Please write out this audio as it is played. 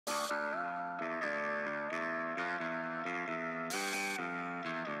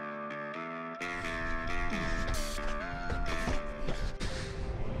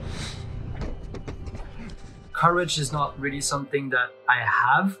Courage is not really something that I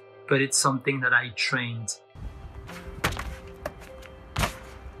have, but it's something that I trained.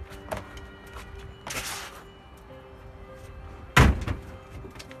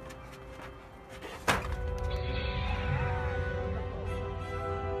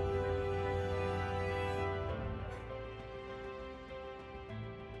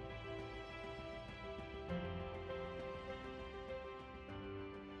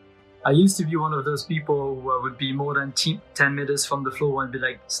 I used to be one of those people who would be more than 10 meters from the floor and be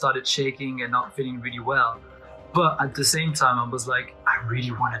like, started shaking and not feeling really well. But at the same time, I was like, I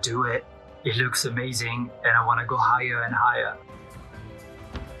really want to do it. It looks amazing and I want to go higher and higher.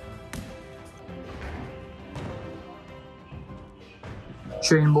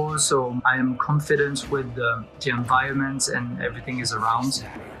 Train more, so I am confident with the environment and everything is around.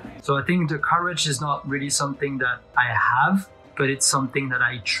 So I think the courage is not really something that I have, but it's something that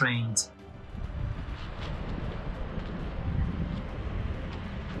I trained.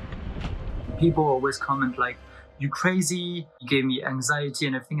 People always comment like, you crazy, you gave me anxiety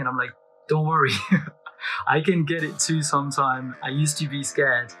and everything, and I'm like, don't worry, I can get it too sometime. I used to be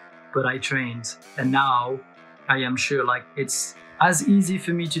scared, but I trained, and now I am sure like it's as easy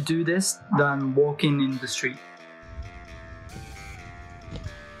for me to do this than walking in the street.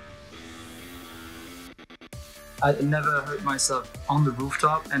 I never hurt myself on the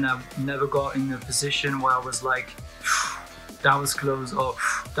rooftop, and I've never got in a position where I was like, that was close, or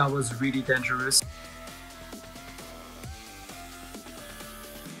that was really dangerous.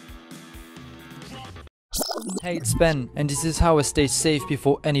 Hey, it's Ben, and this is how I stay safe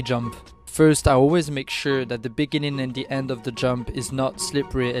before any jump. First, I always make sure that the beginning and the end of the jump is not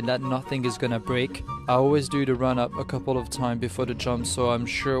slippery and that nothing is gonna break. I always do the run up a couple of times before the jump, so I'm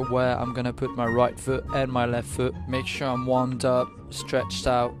sure where I'm gonna put my right foot and my left foot. Make sure I'm warmed up, stretched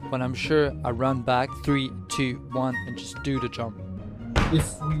out. When I'm sure, I run back 3, 2, 1 and just do the jump.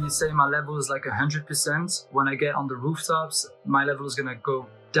 If we say my level is like 100%, when I get on the rooftops, my level is gonna go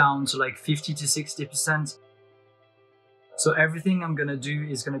down to like 50 to 60%. So everything I'm gonna do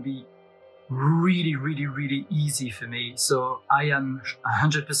is gonna be really easy for me. So I am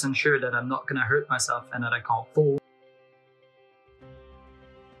 100% sure that I'm not gonna hurt myself and that I can't fall.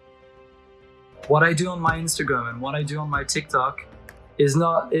 What I do on my Instagram and what I do on my TikTok is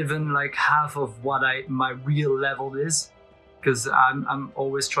not even like half of what my real level is, because I'm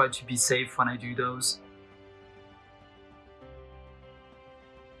always trying to be safe when I do those.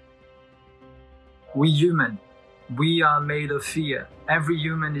 We human. We are made of fear. Every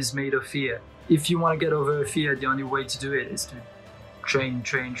human is made of fear. If you want to get over a fear, the only way to do it is to train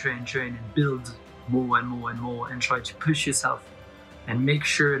and build more and more and more and try to push yourself and make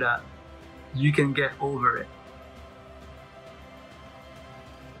sure that you can get over it.